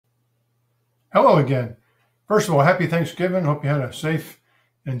Hello again. First of all, happy Thanksgiving. Hope you had a safe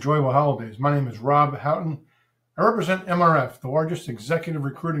and enjoyable holidays. My name is Rob Houghton. I represent MRF, the largest executive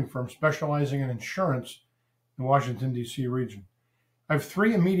recruiting firm specializing in insurance in the Washington, D.C. region. I have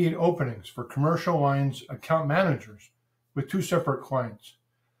three immediate openings for commercial lines account managers with two separate clients.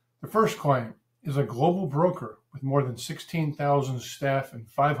 The first client is a global broker with more than 16,000 staff and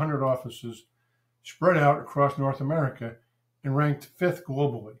 500 offices spread out across North America and ranked fifth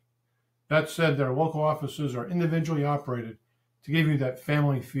globally. That said, their local offices are individually operated to give you that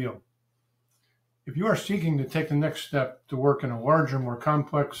family feel. If you are seeking to take the next step to work in a larger, more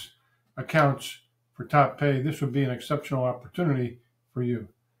complex accounts for top pay, this would be an exceptional opportunity for you.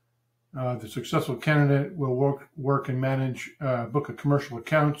 The successful candidate will work and manage book of commercial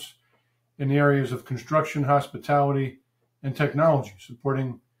accounts in the areas of construction, hospitality, and technology,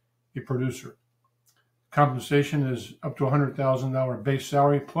 supporting a producer. Compensation is up to $100,000 base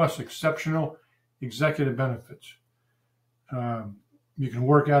salary plus exceptional executive benefits. You can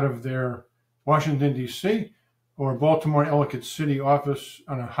work out of their Washington, D.C. or Baltimore, Ellicott City office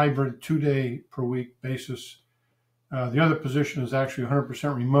on a hybrid 2-day per week basis. The other position is actually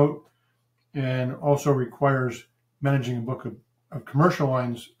 100% remote and also requires managing a book of commercial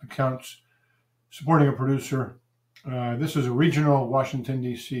lines accounts, supporting a producer. This is a regional Washington,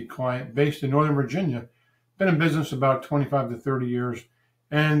 D.C. client based in Northern Virginia. Been in business about 25 to 30 years,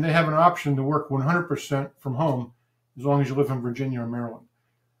 and they have an option to work 100% from home as long as you live in Virginia or Maryland.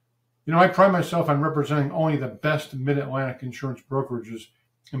 You know, I pride myself on representing only the best mid-Atlantic insurance brokerages,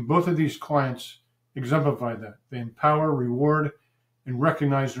 and both of these clients exemplify that. They empower, reward, and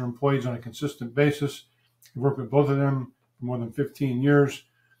recognize their employees on a consistent basis. I've worked with both of them for more than 15 years.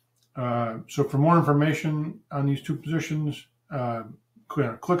 So for more information on these two positions,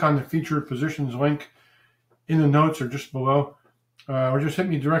 click on the featured positions link in the notes or just below, or just hit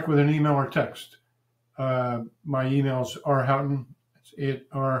me direct with an email or text. My email is rhoughton,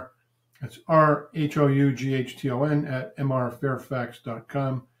 it's rhoughton at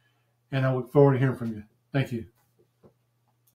mrfairfax.com, and I look forward to hearing from you. Thank you.